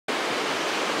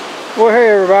Well, hey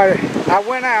everybody, I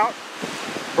went out.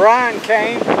 Brian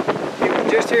came. He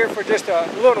was just here for just a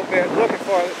little bit, looking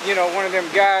for, you know, one of them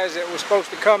guys that was supposed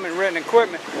to come and rent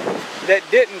equipment that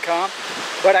didn't come.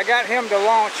 But I got him to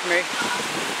launch me,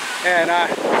 and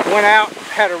I went out,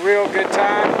 had a real good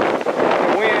time.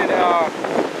 The wind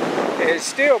is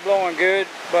still blowing good,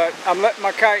 but I'm letting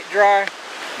my kite dry.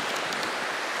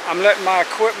 I'm letting my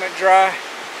equipment dry,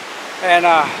 and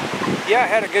yeah, I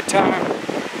had a good time.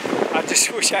 I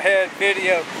just wish I had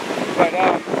video, but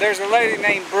there's a lady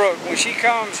named Brooke. When she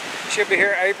comes, she'll be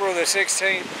here April the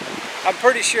 16th. I'm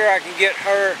pretty sure I can get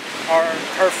her or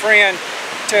her friend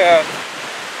to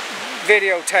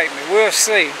videotape me. We'll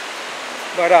see.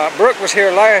 But Brooke was here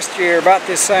last year about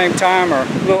this same time or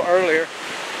a little earlier.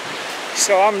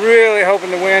 So I'm really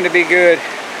hoping the wind to be good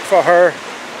for her.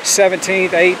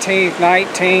 17th, 18th,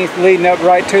 19th, leading up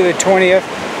right to the 20th.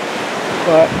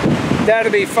 But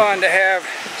that'll be fun to have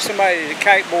somebody to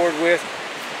kiteboard with.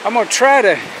 I'm gonna try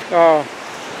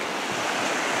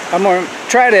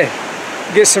to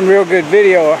get some real good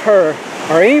video of her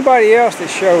or anybody else that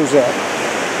shows up.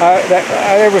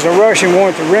 There was a rush and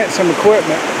wanted to rent some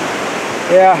equipment.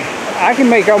 Yeah, I can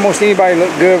make almost anybody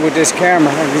look good with this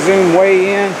camera. I can zoom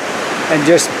way in and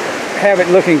just have it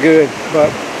looking good. But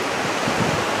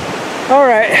all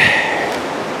right,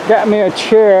 got me a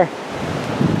chair.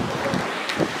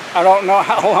 I don't know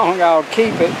how long I'll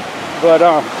keep it, but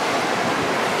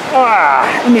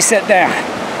let me sit down.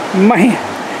 Man,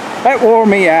 that wore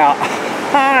me out.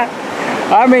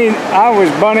 I mean, I was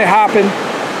bunny hopping,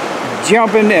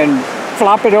 jumping and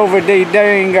flopping over the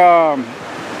dang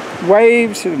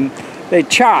waves, and they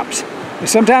chops.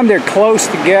 Sometimes they're close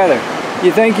together.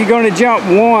 You think you're going to jump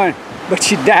one, but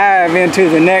you dive into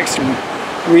the next one,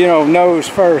 you know, nose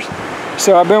first.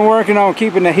 So I've been working on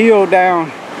keeping the heel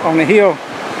down on the heel,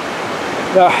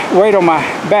 the weight on my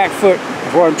back foot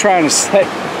before I'm trying to sit,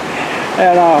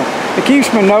 and it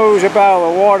keeps my nose up out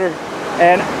of the water,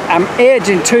 and I'm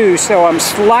edging too, so I'm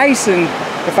slicing.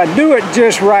 If I do it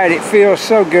just right, it feels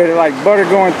so good. It's like butter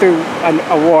going through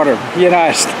a water, you know.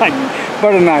 It's like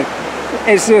butter knife.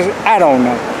 It's just, I don't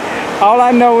know. All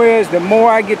I know is the more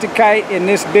I get to kite in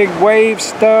this big wave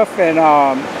stuff and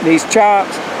these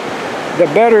chops, the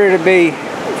better it'll be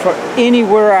for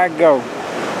anywhere I go.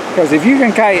 Because if you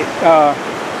can kite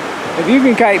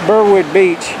Burwood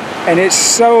Beach, and it's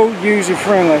so user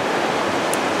friendly,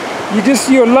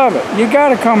 you'll love it. You got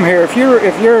to come here if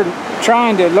you're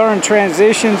trying to learn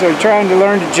transitions or trying to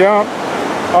learn to jump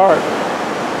or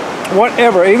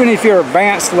whatever. Even if you're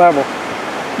advanced level,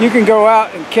 you can go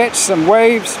out and catch some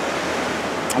waves,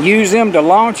 use them to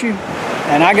launch you.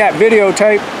 And I got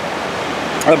videotape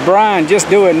of Brian just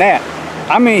doing that.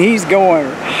 I mean, he's going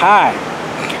high,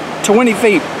 20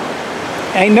 feet.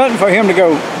 Ain't nothing for him to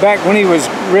go back when he was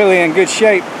really in good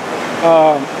shape.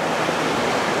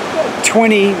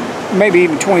 20, maybe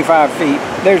even 25 feet.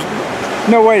 There's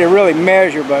no way to really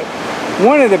measure, but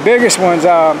one of the biggest ones,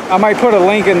 I might put a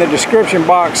link in the description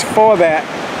box for that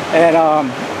and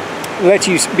let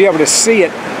you be able to see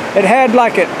it. It had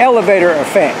like an elevator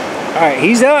effect. All right,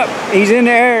 he's up, he's in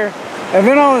the air, and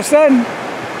then all of a sudden,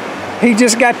 he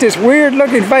just got this weird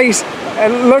looking face,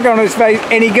 look on his face,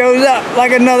 and he goes up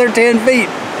like another 10 feet,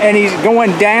 and he's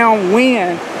going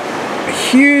downwind, a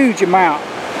huge amount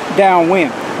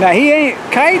downwind. Now he ain't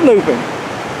kite looping,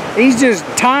 he's just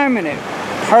timing it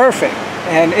perfect.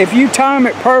 And if you time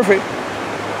it perfect,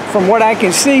 from what I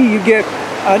can see, you get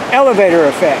an elevator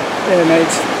effect, and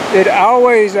it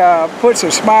always puts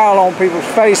a smile on people's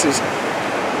faces.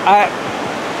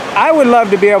 I would love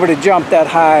to be able to jump that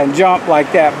high and jump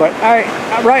like that, but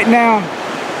right now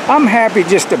I'm happy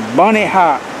just to bunny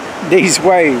hop these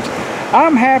waves.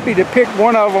 I'm happy to pick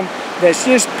one of them that's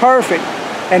just perfect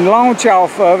and launch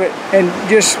off of it and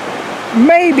just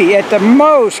maybe at the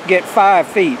most get 5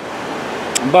 feet.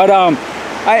 But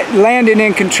landing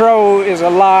in control is a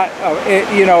lot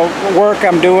of you know, work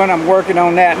I'm doing. I'm working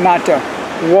on that, not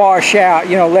to wash out,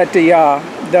 you know, let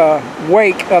the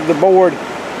wake of the board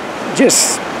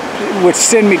just would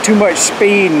send me too much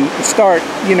speed and start,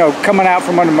 you know, coming out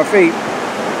from under my feet.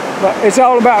 But it's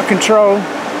all about control.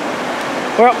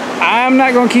 Well, I'm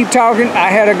not going to keep talking. I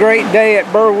had a great day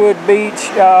at Burwood Beach.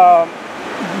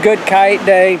 Good kite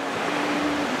day.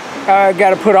 I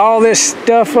got to put all this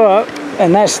stuff up,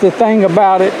 and that's the thing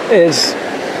about it, is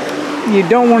you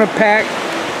don't want to pack,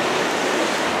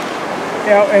 you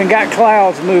know, and got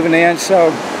clouds moving in.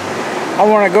 So I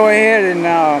want to go ahead and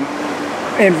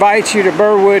invite you to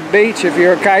Burwood Beach if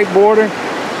you're a kiteboarder.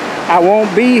 I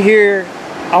won't be here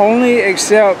only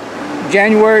except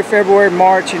January, February,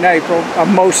 March, and April of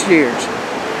most years.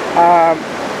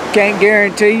 Can't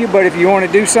guarantee you, but if you want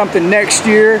to do something next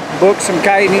year, book some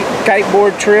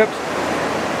kiteboard trips.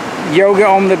 Yoga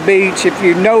on the beach. If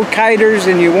you know kiters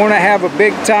and you want to have a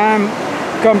big time,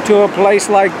 come to a place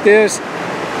like this.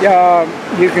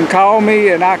 You can call me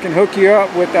and I can hook you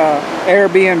up with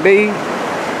Airbnb.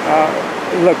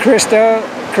 La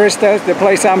Crista's the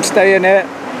place I'm staying at,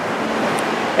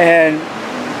 and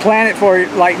plan it for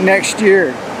like next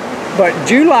year. But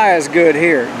July is good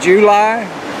here. July,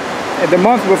 the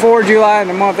month before July and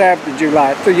the month after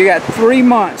July. So you got 3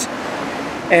 months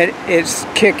and it's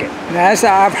kicking. Now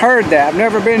I've heard that. I've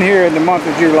never been here in the month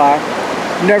of July.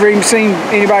 I've never even seen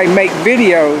anybody make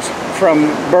videos from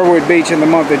Burwood Beach in the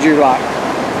month of July.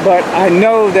 But I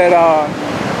know that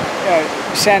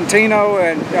Santino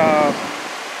and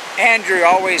Andrew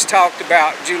always talked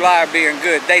about July being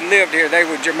good. They lived here. They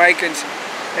were Jamaicans,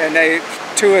 and they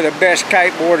two of the best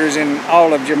kiteboarders in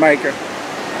all of Jamaica.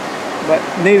 But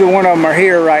neither one of them are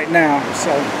here right now.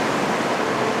 So,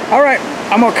 all right,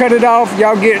 I'm gonna cut it off.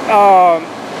 Y'all get.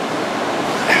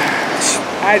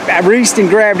 I reached and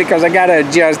grabbed it because I gotta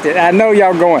adjust it. I know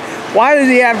y'all going, why does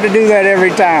he have to do that every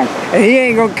time? And he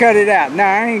ain't gonna cut it out. No,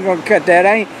 I ain't gonna cut that.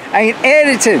 I ain't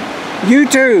editing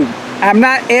YouTube. I'm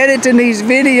not editing these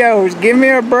videos. Give me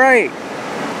a break.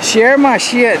 Share my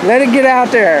shit. Let it get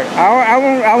out there.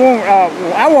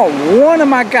 I want one of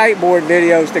my kiteboard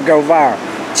videos to go viral.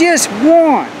 Just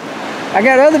one. I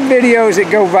got other videos that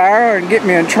go viral and get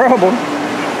me in trouble.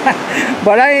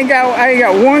 But I ain't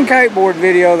got one kiteboard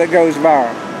video that goes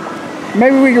viral.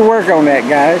 Maybe we can work on that,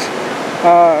 guys.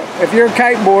 If you're a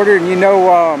kiteboarder and you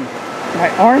know, my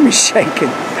arm is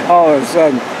shaking all of a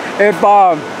sudden.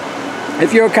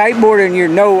 If you're a kiteboarder and you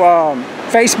know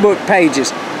Facebook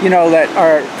pages, you know, that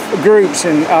are groups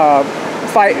and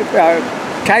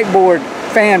kiteboard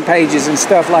fan pages and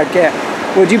stuff like that,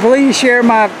 would you please share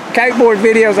my kiteboard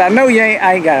videos? I know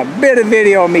I ain't got a bit of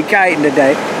video of me kiting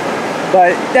today,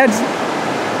 but that's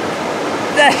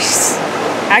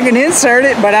I can insert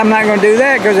it, but I'm not going to do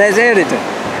that because that's editing.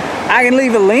 I can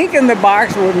leave a link in the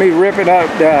box with me ripping up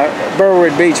the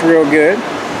Burwood Beach real good,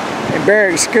 and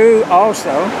Barrack School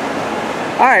also.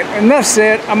 All right, enough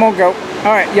said. I'm gonna go.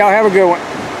 All right, y'all have a good one.